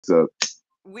up?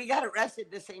 We got arrested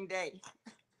the same day.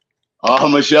 Oh,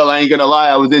 Michelle, I ain't gonna lie.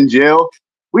 I was in jail.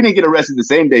 We didn't get arrested the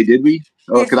same day, did we?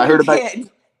 Oh, Yes, because I we heard about did.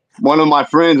 one of my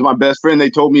friends, my best friend. They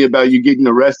told me about you getting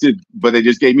arrested, but they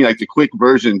just gave me like the quick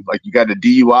version. Like you got a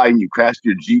DUI and you crashed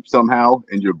your Jeep somehow,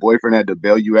 and your boyfriend had to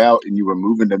bail you out, and you were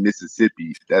moving to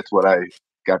Mississippi. That's what I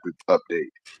got the update.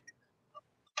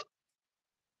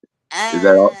 Is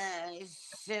that all?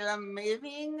 Still I'm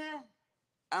moving.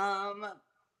 Um,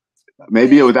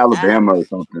 Maybe it but was Alabama or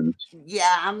something.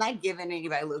 yeah, I'm not giving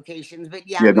anybody locations, but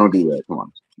yeah, Yeah, I'm don't do moving. that. Come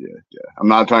on. Yeah, yeah. I'm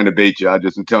not trying to bait you. I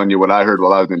just am telling you what I heard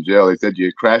while I was in jail. They said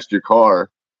you crashed your car,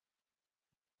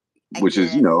 I which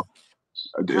is, did.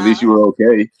 at least Huh? you were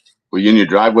okay. Well, you in your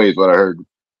driveway is what I heard.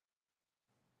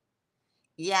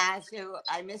 Yeah, so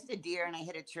I missed a deer and I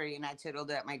hit a tree and I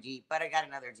totaled out my Jeep, but I got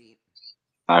another Jeep.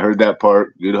 I heard that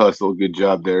part. Good hustle. Good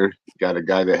job there. Got a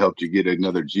guy that helped you get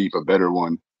another Jeep, a better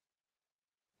one.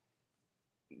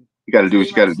 You got to do what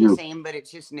Pretty you got to much the do. same, but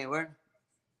it's just newer.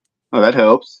 Oh, that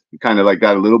helps. You kind of like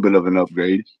got a little bit of an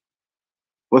upgrade.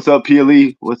 What's up,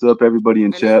 PLE? What's up, everybody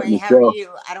in But chat? anyway, how are Michelle. you?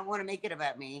 I don't want to make it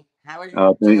about me. How was your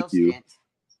Thank jail you. stint?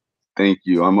 Thank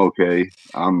you. I'm okay.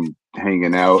 I'm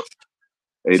hanging out.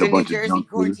 Ate a So New bunch of Jersey junk food.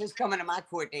 courts is coming to my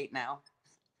court date now.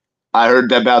 I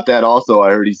heard about that also.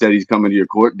 I heard he said he's coming to your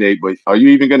court date, but are you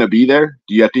even going to be there?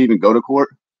 Do you have to even go to court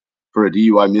for a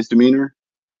DUI misdemeanor?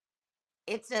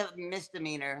 It's a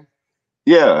misdemeanor.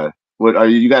 Yeah. What are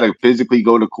you? You got to physically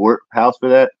go to courthouse for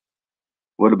that?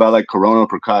 What about like corona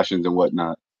precautions and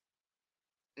whatnot?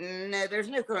 No, there's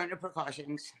no corona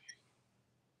precautions.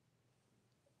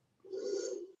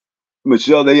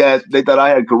 Michelle, they thought I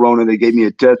had corona. They gave me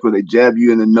a test where they jab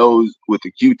you in the nose with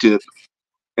a Q-tip,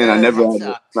 and I Oh, never that had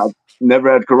it. I sucks.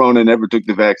 never had corona. Never took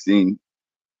the vaccine.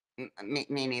 Me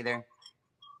neither.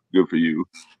 Good for you.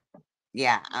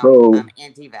 Yeah, So, I'm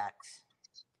anti-vax.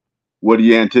 what do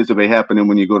you anticipate happening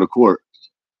when you go to court?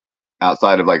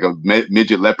 Outside of like a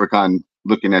midget leprechaun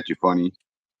looking at you funny.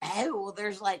 Oh, well,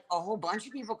 there's like a whole bunch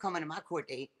of people coming to my court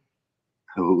date.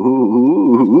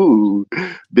 Ooh,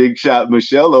 big shot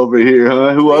Michelle over here,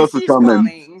 huh? Who else is Lucy's coming?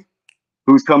 coming.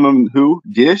 Who's coming? Who?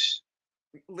 Gish?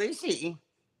 Lucy.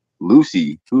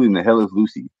 Lucy. Who in the hell is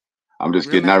Lucy? I'm just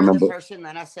kidding. I Remember the remember. person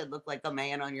that I said looked like a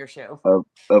man on your show?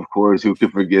 Of course, who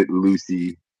could forget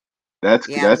Lucy?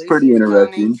 Yeah, That's pretty Lucy's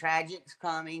coming. interesting. Tragic's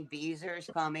coming. Beezer's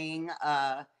coming.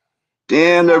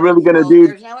 Damn, they're really gonna do.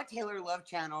 There's now a Taylor Love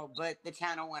channel, but the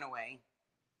channel went away.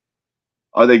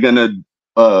 Are they gonna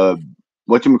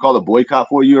what you call a boycott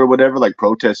for you or whatever? Like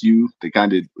protest you?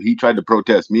 He tried to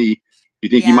protest me. You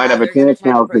think you might Yeah, have a they're gonna chance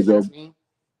try to now? Because protest me.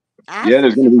 I have yeah,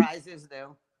 there's four gonna be surprises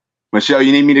though. Michelle.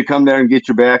 You need me to come there and get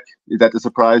your back? Is that the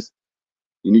surprise?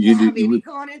 You need Yeah, you maybe would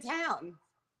come on in town.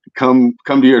 come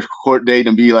to your court date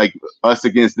and be like us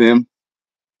against them.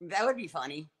 That would be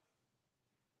funny.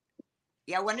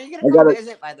 Yeah, when are you gonna I come gotta.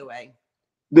 visit? By the way.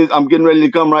 I'm getting ready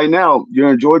to come right now. You're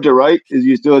in Georgia, right? Is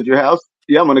you still at your house?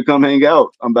 Yeah, I'm gonna come hang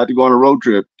out. I'm about to go on a road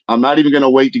trip. I'm not even gonna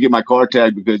wait to get my car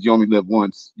tagged because you only live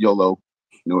once. YOLO.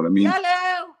 You know what I mean?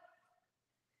 YOLO.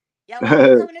 Yeah, when are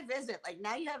you coming to visit? Like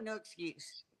now, you have no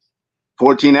excuse.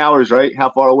 14 hours, right?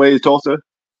 How far away is Tulsa?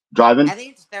 Driving? I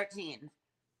think it's 13.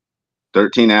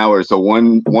 13 hours. So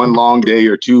one long day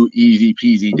or two easy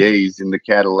peasy days in the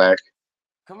Cadillac.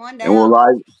 Come on And we'll down.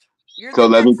 ride. You're So the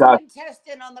let me next talk.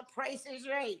 contestant on The Price is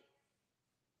Right.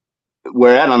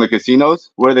 Where at on the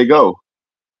casinos? Where do they go?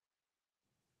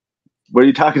 What are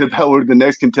you talking about? We're the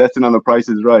next contestant on The Price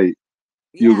is Right.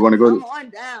 You Yeah, want to go come to? on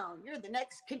down. You're the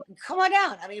next. Come on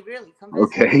down. I mean, really, come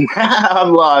visit. Okay.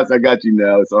 I'm lost. I got you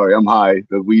now. Sorry, I'm high.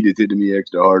 The weed is hitting me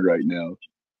extra hard right now.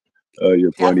 Oh,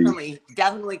 you're funny.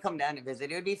 Definitely come down and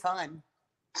visit. It would be fun.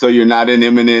 So you're not in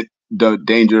imminent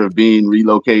danger of being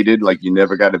relocated? Like you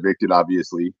never got evicted,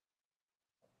 obviously.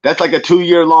 That's like a 2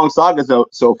 year long saga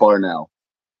so far now.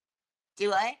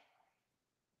 Do I?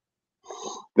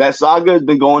 That saga has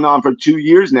been going on for 2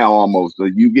 years now almost.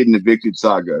 The you getting evicted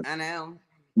saga. I know.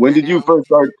 When I did you know. first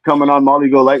start coming on Molly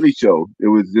Go Lightly show? It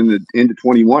was in the end of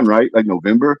 21, right? Like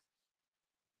November?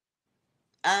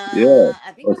 Yeah.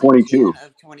 I think it Or was like 22. June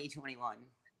of 2021.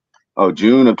 Oh,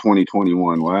 June of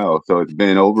 2021. Wow. So it's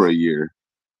been over a year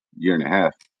and a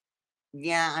half.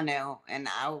 Yeah, I know. And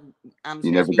I'm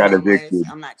You supposed never to be got homeless. evicted.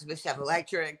 I'm not supposed to have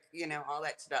electric. All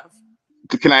that stuff.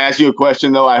 Can I ask you a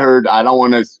question though? I heard I don't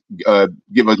want to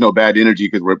give us no bad energy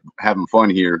because we're having fun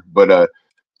here, but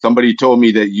somebody told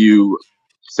me that you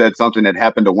said something that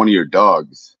happened to one of your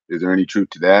dogs. Is there any truth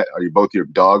to that? Are you both your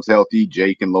dogs healthy,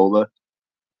 Jake and Lola?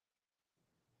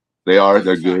 They are.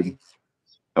 They're They're good. fine.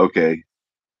 Okay.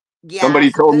 Yeah,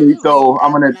 Somebody told me supposedly so.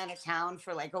 I'm I gonna. went out of town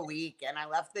for like a week and I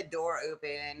left the door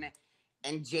open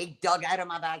and Jake dug out of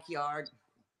my backyard.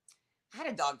 I had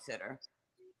a dog sitter.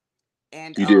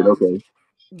 And You did? Okay.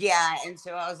 yeah, and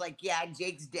so I was like, yeah,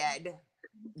 Jake's dead.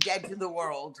 Dead to the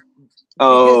world. Because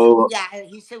Oh, yeah,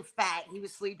 he's so fat, he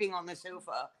was sleeping on the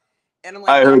sofa. And I'm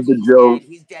like, I yeah, heard the Jake's joke. dead.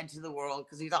 He's dead to the world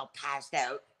because he's all passed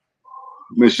out.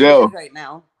 Which he Michelle, is right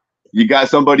now. you got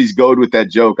somebody's goad with that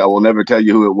joke. I will never tell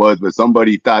you who it was, but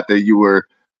somebody thought that you were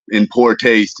in poor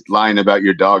taste lying about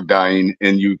your dog dying,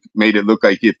 and you made it look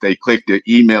like if they clicked an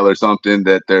email or something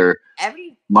that they're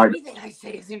Everything I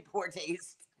say is in poor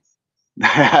taste.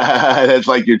 That's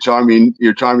like your charming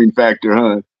factor,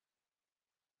 huh?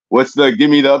 Give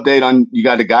me the update on, you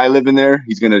got a guy living there?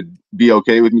 He's gonna be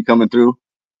okay with me coming through?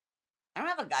 I don't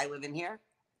have a guy living here.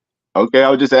 Okay, I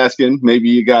was just asking. Maybe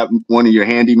you got one of your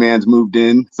handymans moved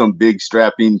in, some big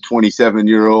strapping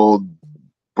 27-year-old,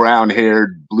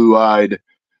 brown-haired, blue-eyed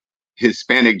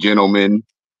Hispanic gentleman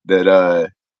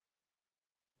that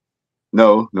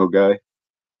no guy.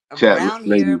 A Chat brown hair,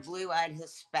 ladies. blue eyed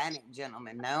Hispanic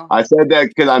gentleman, no? I said that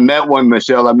because I met one,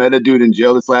 Michelle. I met a dude in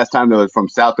jail this last time that was from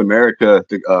South America,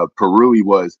 Peru he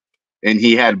was. And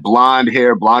he had blonde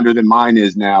hair, blonder than mine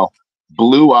is now,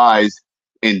 blue eyes,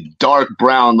 and dark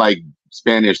brown, like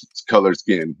Spanish color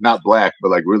skin. Not black, but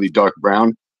like really dark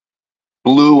brown.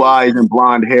 Blue eyes and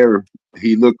blonde hair.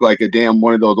 He looked like a damn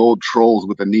one of those old trolls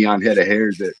with a neon head of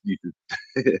hair that you could.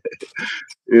 Yeah,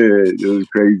 it was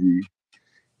crazy.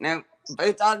 No,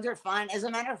 both dogs are fine. As a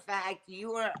matter of fact,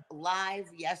 you were live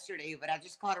yesterday, but I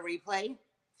just caught a replay.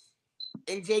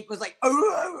 And Jake was like, "Arr,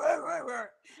 arr, arr,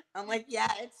 arr." I'm like,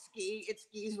 yeah, it's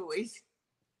Ski's voice.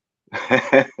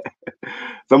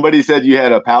 Somebody said you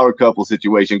had a power couple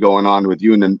situation going on with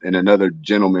you and another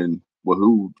gentleman. Well,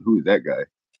 who is that guy?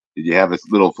 Did you have a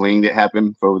little fling that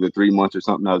happened for over the 3 months or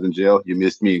something? I was in jail. You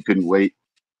missed me and couldn't wait.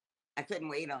 I couldn't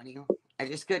wait on you. I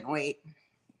just couldn't wait.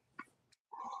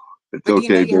 It's But you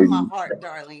know okay, you have my baby. heart,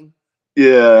 darling.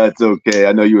 Yeah, it's okay.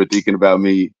 I know you were thinking about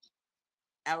me.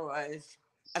 I was.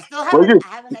 I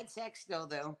haven't had sex still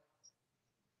though.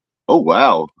 Oh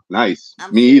wow, nice.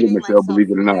 I'm Me either, saving Michelle. myself Believe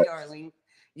it or for you, not. darling.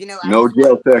 You know, I No just want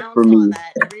jail to sex for pounce on me.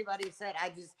 that. Everybody said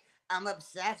I'm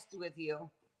obsessed with you.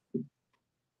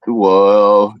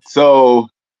 Well, so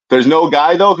there's no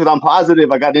guy though, because I'm positive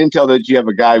I got intel that you have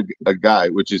a guy,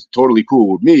 which is totally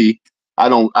cool with me. I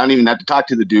don't even have to talk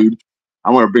to the dude. I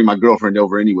want to bring my girlfriend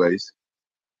over anyways.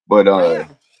 But Where?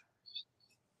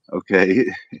 okay.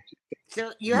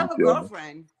 So you have a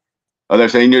girlfriend? Oh, they're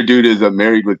saying your dude is a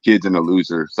married with kids and a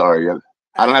loser. Sorry,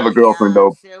 I don't have Oh a girlfriend yeah.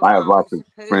 though. So I have lots of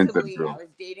friends that are supposedly I girls.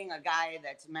 was dating a guy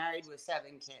that's married with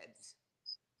 7 kids.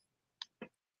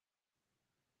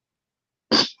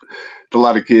 It's a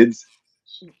lot of kids.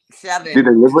 Did 7.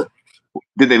 they live with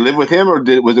Did they live with him, or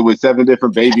was it with 7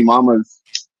 different baby mamas?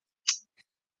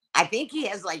 I think he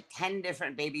has like 10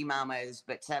 different baby mamas,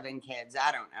 but 7 kids.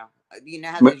 I don't know. You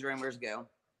know how those rumors go.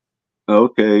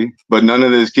 Okay, but none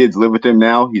of his kids live with him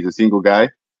now. He's a single guy.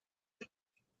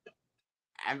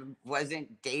 I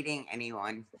wasn't dating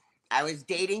anyone. I was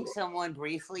dating someone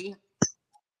briefly,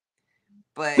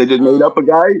 They but just made up a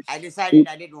guy. I decided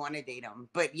I didn't want to date him.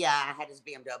 But yeah, I had his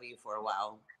BMW for a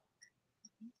while.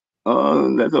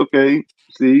 That's okay.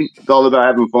 See, it's all about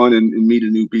having fun and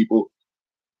meeting new people.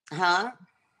 Huh?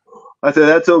 I said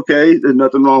that's okay. There's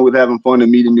nothing wrong with having fun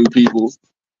and meeting new people.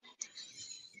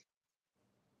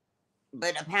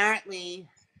 But apparently,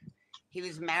 he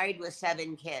was married with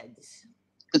 7 kids.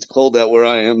 It's cold out where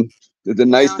I am. Is it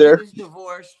nice Well, he there? was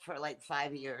divorced for like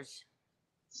 5 years.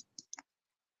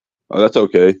 Oh, that's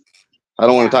okay. I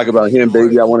don't want to talk he about was him,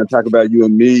 baby. I divorced. want to talk about you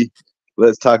and me.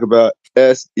 Let's talk about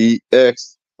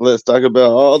sex. Let's talk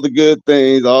about all the good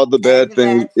things, all the And bad the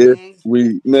things. bad If things.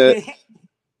 we met,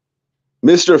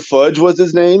 Mr. Fudge was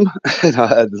his name.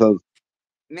 No,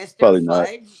 Mr. probably not.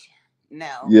 Fudge?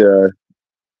 No. Yeah,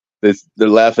 they're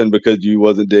laughing because you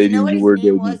wasn't You know dating. what You his were name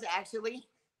dating. was actually?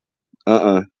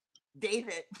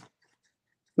 David.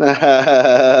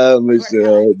 Forgot.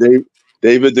 Michelle,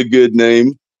 David's a good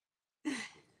name.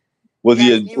 Was Yeah,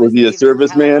 he his name was a David.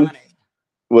 How serviceman? ironic.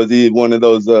 Was he one of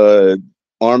those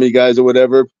army guys or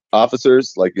whatever,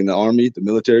 officers like in the army, the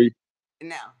military?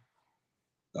 No.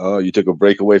 Oh, you took a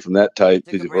break away from that type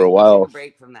Took a for a break. We took a while.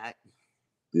 break from that.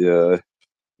 Yeah,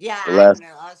 Yeah, the I don't last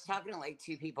know. I was talking to like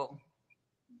 2 people.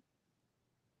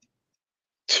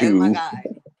 Oh my 2. god.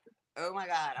 Oh my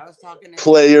god. I was talking to 2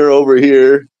 Player people. over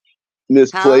here,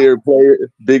 Miss Huh?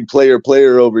 big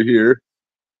player over here.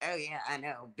 Oh yeah, I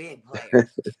know. Big players.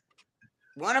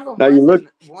 One of them Now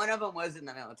was in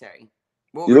the military.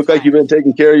 Well, you look like you've retired. been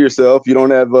taking care of yourself. You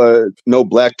don't have no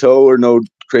black toe or no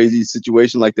crazy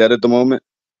situation like that at the moment.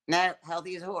 No,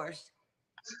 healthy as a horse.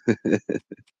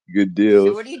 Good So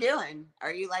deal. what are you doing?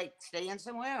 Are you like staying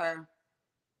somewhere or?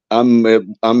 I'm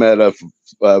at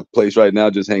a place right now,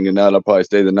 just hanging out. I'll probably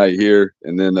stay the night here,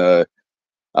 and then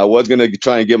I was gonna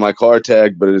try and get my car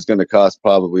tagged, but it's gonna cost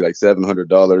probably like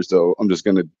 $700. So I'm just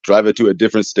gonna drive it to a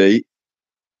different state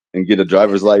and get a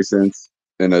driver's Listen, license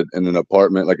in an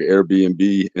apartment like an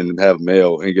Airbnb, and have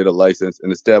mail and get a license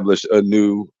and establish a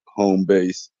new home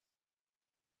base.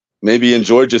 Maybe in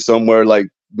Georgia somewhere, like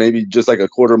maybe just like a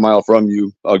quarter mile from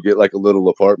you, I'll get like a little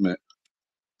apartment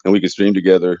and we can stream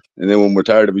together. And then when we're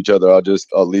tired of each other,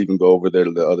 I'll leave and go over there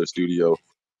to the other studio.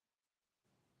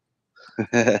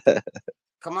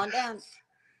 come on down.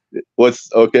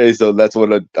 What's okay? So that's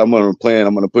what I'm gonna plan.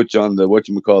 I'm gonna put you on the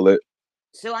whatchamacallit.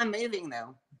 So I'm moving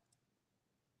though.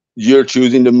 You're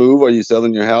choosing to move? Are you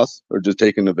selling your house or just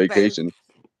taking a Both. vacation?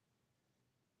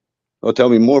 Oh, tell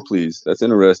me more, please. That's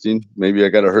interesting. Maybe I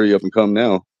gotta hurry up and come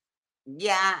now.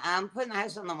 Yeah, I'm putting the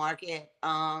house on the market.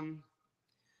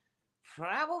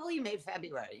 Probably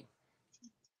mid-February.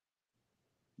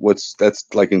 That's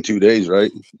like in 2 days,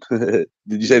 right? Did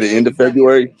you say the end of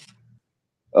February? Mid-February.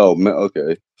 Oh,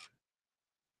 okay.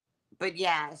 But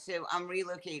yeah, so I'm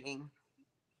relocating.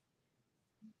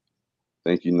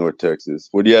 Thank you, North Texas.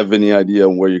 Well, do you have any idea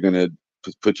on where you're gonna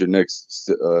put your next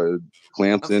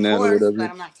clamps Of in at or course, whatever? but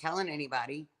I'm not telling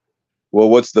anybody. Well,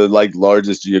 what's the like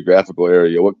largest geographical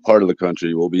area? What part of the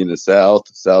country will be in the south,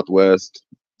 southwest,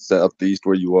 southeast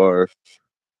where you are,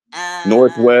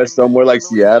 northwest, somewhere like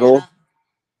Seattle? Louisiana.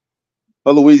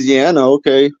 Oh, Louisiana.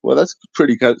 Okay. Well, that's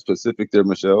pretty kind of specific there,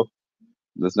 Michelle.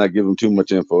 Let's not give them too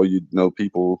much info. You know,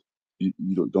 people, you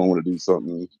don't want to do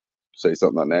something, say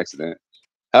something on accident.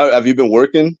 How have you been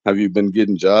working? Have you been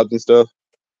getting jobs and stuff?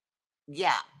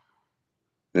 Yeah.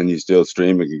 And you still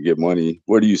stream and can get money.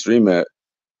 Where do you stream at?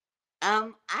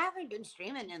 I haven't been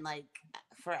streaming in like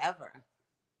forever.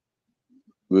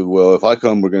 Well, if I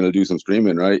come, we're gonna do some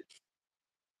streaming, right?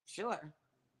 Sure.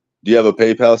 Do you have a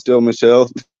PayPal still, Michelle?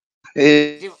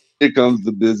 Here Do comes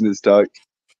the business talk.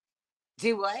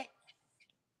 do what?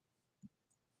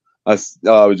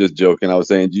 No, I was just joking. I was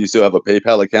saying, do you still have a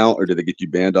PayPal account, or did they get you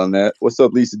banned on that? What's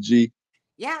up, Lisa G?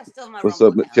 Yeah, I still have my What's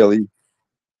Rumble up, account. Kelly?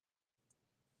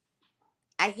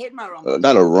 I hid my Rumble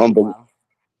Not account a for a little Rumble. while.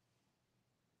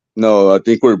 No, I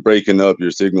think we're breaking up.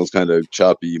 Your signal's kind of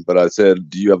choppy. But I said,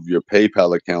 do you have your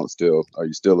PayPal account still? Are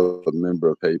you still a member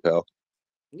of PayPal?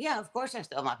 Yeah, of course I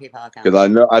still have my PayPal Because account. I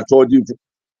know I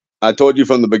told you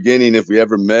from the beginning, if we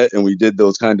ever met and we did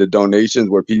those kind of donations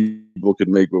where people could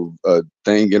make a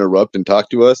thing interrupt and talk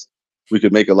to us, we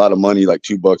could make a lot of money, like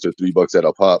 $2 or $3 at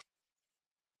a pop.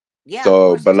 Yeah, of So,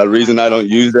 course I but the still have my reason I PayPal don't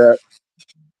use account.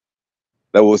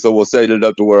 so we'll set it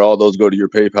up to where all those go to your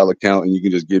PayPal account, and you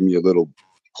can just give me a little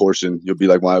portion. You'll be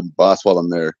like my boss while I'm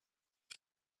there.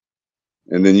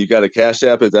 And then you got a Cash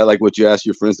App. Is that like what you ask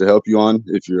your friends to help you on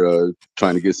if you're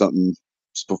trying to get something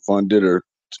funded or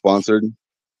sponsored?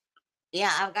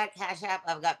 Yeah, I've got Cash App,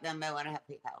 I've got Venmo, and I have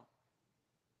PayPal.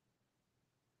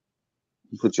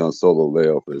 Put you on solo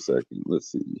layout for a second.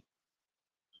 Let's see.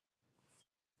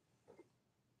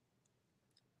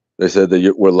 They said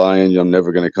that we're lying. I'm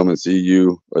never going to come and see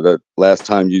you. Or that last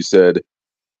time you said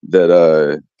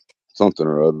that something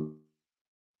or other.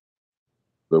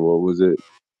 What was it?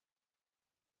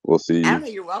 We'll I see. don't know.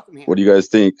 You're welcome What do here. you guys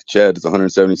think? Chad, it's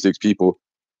 176 people.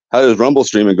 How does Rumble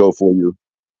streaming go for you? Do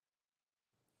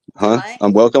Huh? what?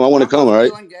 I'm welcome. I want to come.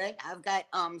 Rumble's All right. doing good. I've got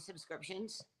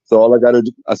subscriptions. So all I got to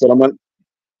do, I said, I'm going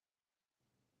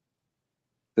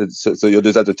so you'll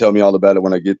just have to tell me all about it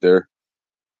when I get there.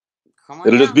 Come on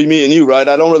It'll just be down. me and you, right?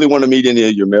 I don't really want to meet any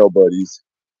of your male buddies.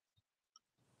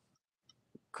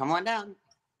 Come on down.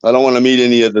 I don't want to meet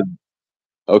any of the.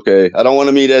 Okay, I don't want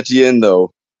to meet Etienne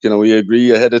though. Can we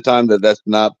agree ahead of time that that's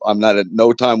not? I'm not at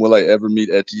no time will I ever meet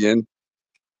Etienne.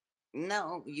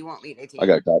 No, you won't meet I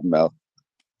got ATM cotton mouth.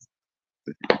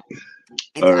 All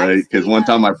until I right, because see. one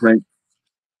time I pranked.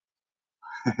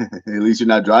 At least you're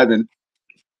not driving.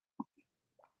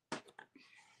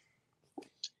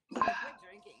 So I quit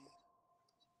drinking.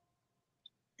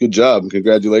 Good job.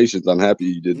 Congratulations. I'm happy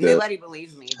you did that. Nobody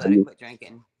believes me, but I quit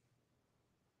drinking.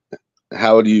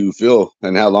 How do you feel?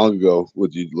 And how long ago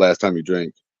was you last time you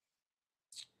drank?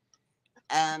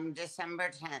 December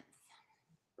 10th.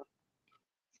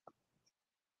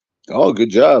 Oh, good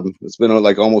job. It's been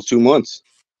like almost 2 months.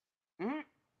 Mm,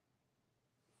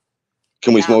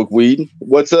 Can we yeah. smoke weed? So No,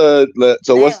 what's I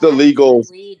the haven't legal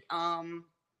smoked weed.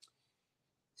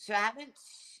 So I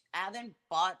haven't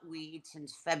bought weed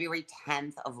since February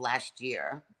 10th of last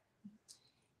year.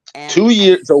 And 2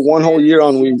 years? So one whole year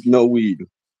on weed. weed, no weed.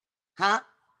 Huh?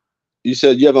 You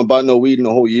said you haven't bought no weed in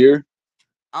a whole year?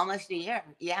 Almost a year.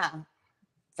 Yeah.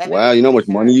 Wow, February you know how much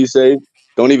money 23rd. you saved?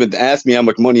 Don't even ask me how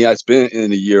much money I spent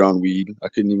in a year on weed. I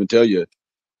couldn't even tell you.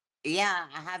 Yeah,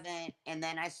 I haven't. And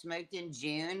then I smoked in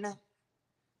June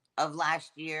of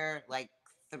last year, like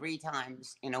 3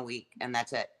 times in a week, and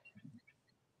that's it.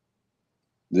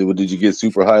 Did you get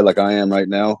super high like I am right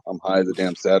now? I'm high as a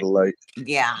damn satellite.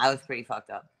 Yeah, I was pretty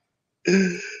fucked up.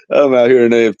 I'm out here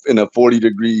in a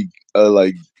 40-degree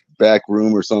like back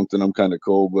room or something. I'm kind of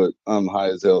cold, but I'm high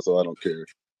as hell, so I don't care.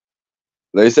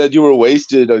 They said you were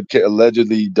wasted,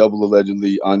 allegedly, double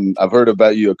allegedly. On I've heard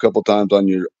about you a couple times on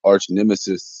your arch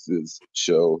nemesis's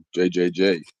show,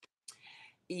 JJJ.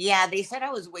 Yeah, they said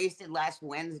I was wasted last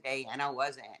Wednesday, and I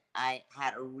wasn't. I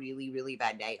had a really, really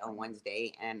bad day on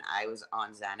Wednesday, and I was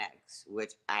on Xanax,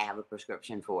 which I have a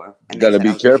prescription for. You And got they to said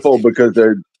I be was careful wasted. because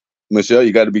they're Michelle.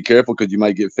 You got to be careful because you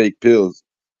might get fake pills.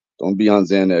 Don't be on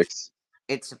Xanax.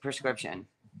 It's a prescription.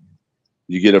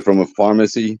 You get it from a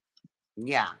pharmacy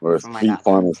Yeah, or a from my street doctor.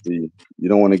 pharmacy. You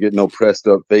don't want to get no pressed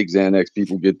up fake Xanax.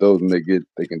 People get those and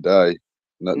they can die.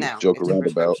 Nothing to No, joke it's a around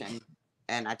about. prescription.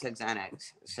 And I took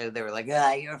Xanax. So they were like,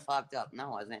 ah, you're fucked up. No,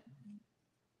 I wasn't.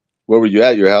 Where were you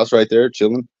at? Your house right there,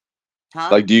 chilling. Huh?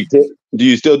 Like, do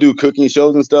you still do cooking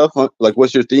shows and stuff? Huh? Like,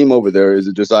 what's your theme over there? Is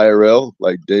it just IRL,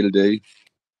 like day to day?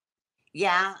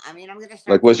 Yeah, I mean, I'm going to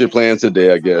Like, start what's your cooking plans today?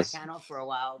 away I from my guess. channel for a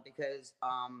while because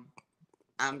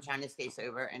I'm trying to stay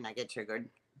sober and I get triggered.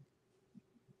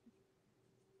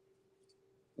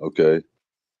 Okay.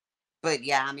 But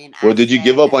yeah, I mean, Well, I did you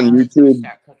give said up on I was going to YouTube?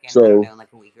 start cooking, I don't So, know, in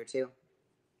like a week or two.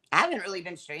 I haven't really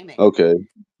been streaming. okay,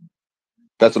 I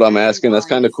that's what I'm streamed asking. That's on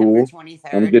kind of December cool.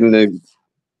 I'm 23rd. getting a,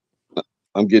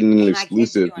 I'm getting an Hey, my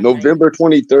kid's exclusive. doing great. November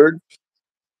 23rd.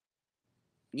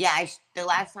 Yeah, the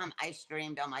last time I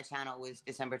streamed on my channel was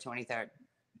December 23rd.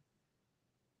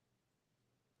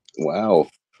 Wow,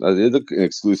 that is an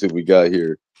exclusive we got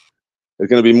here. It's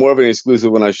going to be more of an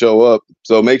exclusive when I show up.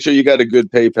 So make sure you got a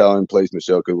good PayPal in place,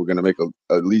 Michelle, because we're going to make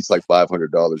at least like $500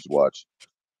 to watch,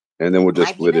 and then we'll just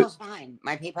My split it. PayPal's fine.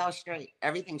 My PayPal's straight.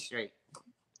 Everything's straight.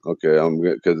 Okay, I'm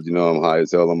good because I'm high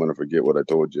as hell. I'm going to forget what I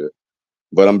told you,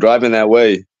 but I'm driving that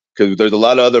way because there's a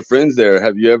lot of other friends there.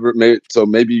 Have you ever made so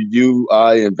maybe you,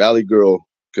 I, and Valley Girl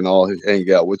can all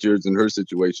hang out? What's yours and her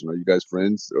situation? Are you guys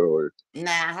friends or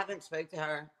Nah, I haven't spoke to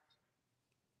her.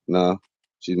 nah?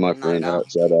 She's my Not at friend. all.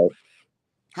 Shout out.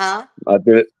 Huh? I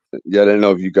did. Yeah, I didn't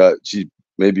know if you got. She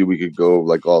maybe we could go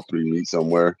like all three meet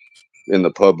somewhere in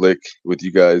the public with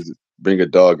you guys. Bring a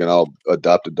dog and I'll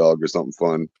adopt a dog or something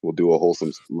fun. We'll do a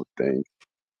wholesome thing.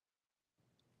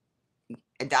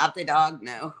 Adopt a dog?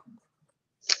 No.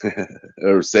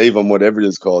 Or save them, whatever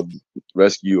it's called.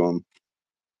 Rescue them.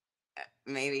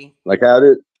 Maybe. Like how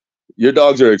did your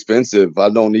dogs are expensive. I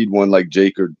don't need one like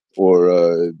Jake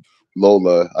or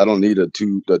Lola. I don't need a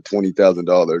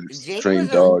 $20,000 trained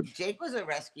dog. Jake was a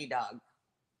rescue dog.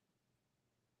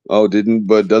 Oh, didn't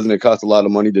but doesn't it cost a lot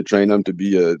of money to train them to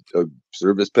be a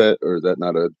service pet, or is that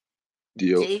not a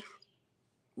deal? Jake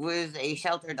was a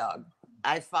shelter dog.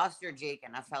 I fostered Jake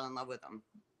and I fell in love with him.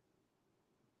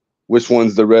 Which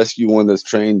one's the rescue one that's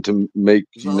trained to make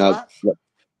you not? Lola?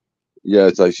 Yeah,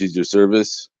 it's like she's your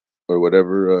service or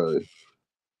whatever.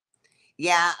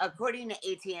 Yeah, according to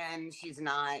ATN, she's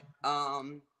not.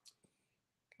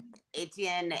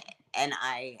 ATN and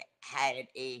I had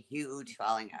a huge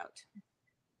falling out.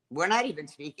 We're not even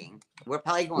speaking. We're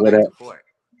probably going What back to court.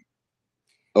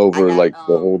 I over got like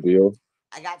the whole deal?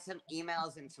 I got some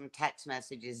emails and some text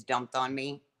messages dumped on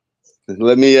me.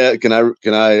 Let me. Can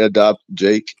I adopt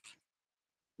Jake?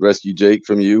 Rescue Jake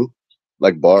from you?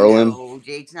 Like borrow him? No,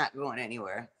 Jake's not going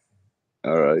anywhere.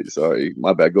 All right, sorry,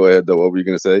 my bad. Go ahead though. What were you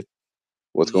gonna say?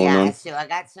 What's going Yeah, on? so I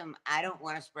got some. I don't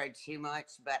want to spread too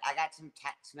much, but I got some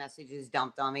text messages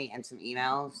dumped on me and some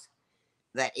emails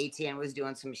that ATN was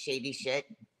doing some shady shit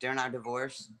during our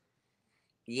divorce.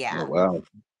 Oh Yeah, wow.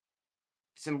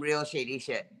 some real shady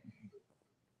shit.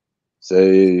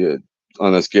 Say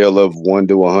on a scale of 1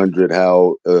 to 100,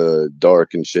 how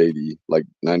dark and shady? Like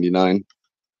 99.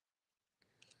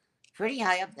 Pretty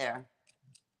high up there.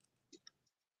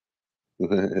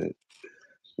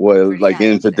 What, Pretty like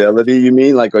high up there. infidelity? You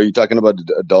mean? Like, are you talking about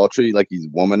adultery? Like he's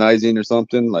womanizing or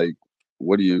something? Like,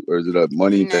 what do you? Or is it a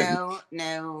money thing? No,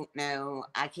 no, no.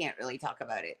 I can't really talk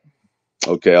about it.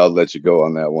 Okay, I'll let you go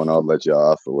on that one. I'll let you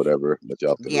off or whatever. Let you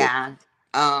off the hook. Yeah.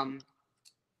 Um,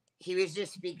 he was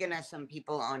just speaking to some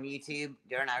people on YouTube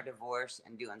during our divorce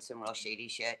and doing some real shady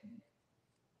shit.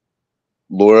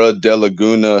 Laura De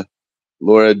Laguna.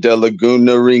 Laura De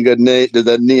Laguna ring a name? Does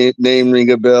that name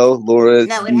ring a bell? Laura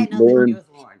No, it D. had nothing to do Lauren. with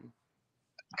Lauren.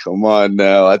 Come on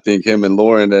now. I think him and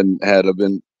Lauren had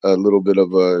been a little bit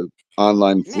of a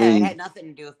online No, it fling. had nothing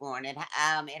to do with Lauren. It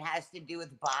has to do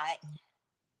with Bot.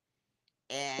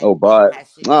 Oh, and it Bot.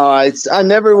 has to No, be I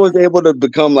never was able to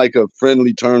become like a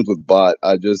friendly terms with Bot.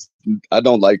 I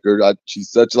don't like her.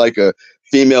 She's such like a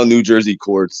female New Jersey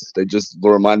courts. They just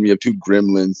remind me of two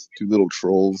gremlins, two little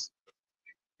trolls.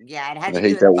 yeah, it had I to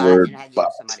be hate with that Bot word, and it had to be Bot.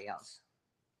 with somebody else.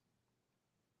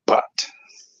 Bot.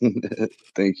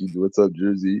 Thank you. What's up,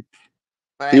 Jersey?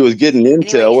 He But was getting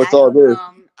anyway, intel. What's I all don't this?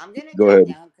 I'm gonna Go drop ahead.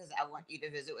 down because I want you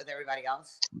to visit with everybody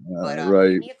else. But give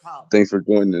Right. me a call. Thanks for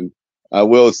joining. I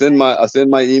will All right. I'll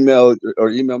send my email or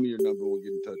email me your number. We'll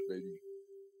get in touch, baby.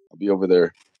 I'll be over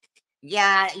there.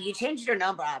 Yeah, you changed your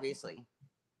number, obviously.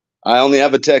 I only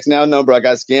have a text now number. I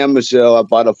got scammed, Michelle. I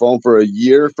bought a phone for a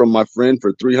year from my friend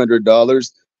for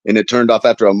 $300, and it turned off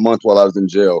after a month while I was in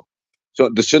jail. So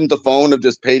shouldn't the phone have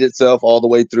just paid itself all the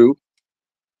way through?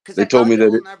 Because They I told called me your that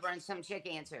old it. number and some chick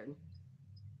answered.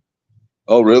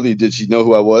 Oh, really? Did she know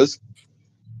who I was?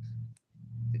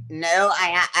 No,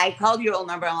 I called your old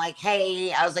number. I'm like,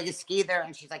 hey, I was like a ski there,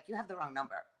 and she's like, you have the wrong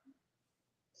number.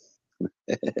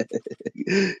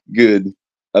 Good.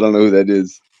 I don't know who that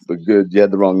is, but good. You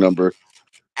had the wrong number.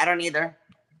 I don't either.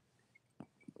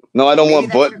 No, I don't Maybe want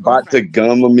that's your bot to girlfriend.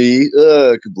 gum me.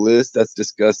 Ugh, Bliss. That's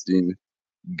disgusting.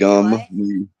 Say Gum what?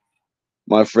 me.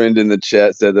 My friend in the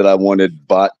chat said that I wanted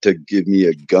bot to give me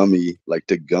a gummy, like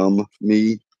to gum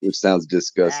me, which sounds That's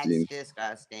disgusting.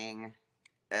 disgusting.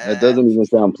 That doesn't even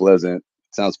sound pleasant.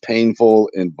 It sounds painful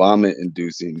and vomit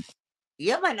inducing.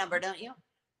 You have my number, don't you?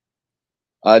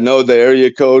 I know the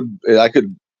area code. I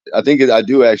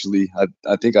do actually.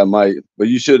 I think I might, but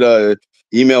you should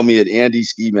email me at Andy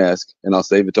Skimask and I'll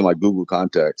save it to my Google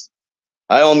contacts.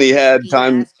 I only Andy had Ski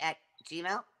time. Mask at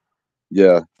Gmail.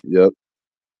 Yeah, yep.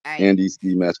 All right. Andy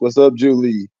Skimask. What's up,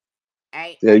 Julie? All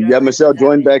right. Yeah, I you don't got know Michelle who's that,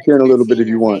 join but back here it's in a good little bit seeing if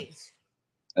you your want. face.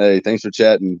 Hey, thanks for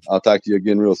chatting. I'll talk to you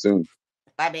again real soon.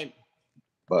 Bye, babe.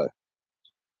 Bye.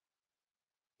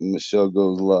 Michelle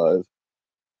Goes live.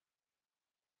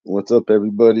 What's up,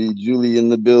 everybody? Julie in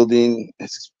the building.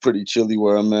 It's pretty chilly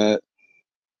where I'm at.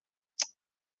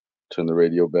 Turn the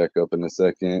radio back up in a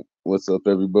second. What's up,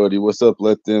 everybody? What's up?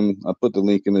 Let them. I put the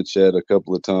link in the chat a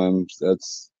couple of times.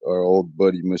 That's our old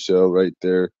buddy Michelle right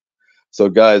there. So,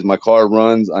 guys, my car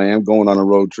runs. I am going on a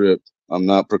road trip. I'm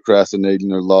not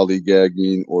procrastinating or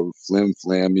lollygagging or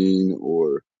flim-flamming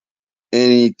or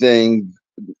anything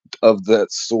of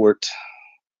that sort.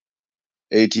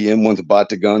 ATM wants bot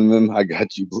to gun them. I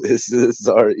got you, Bliss.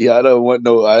 Sorry. Yeah, I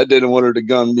didn't want her to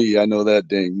gun me. I know that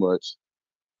dang much.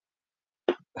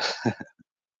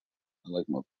 I like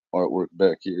my artwork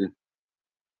back here.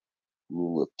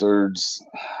 Rule of thirds.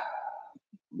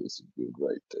 This is good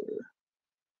right there.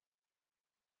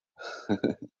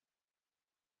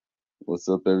 What's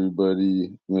up,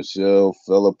 everybody? Michelle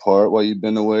fell apart while you've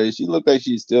been away. She looked like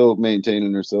she's still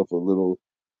maintaining herself a little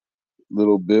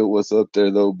bit. What's up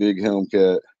there, though, Big Helm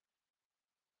Cat?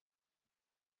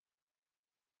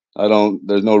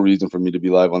 There's no reason for me to be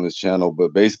live on this channel,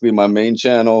 but basically my main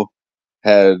channel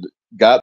had got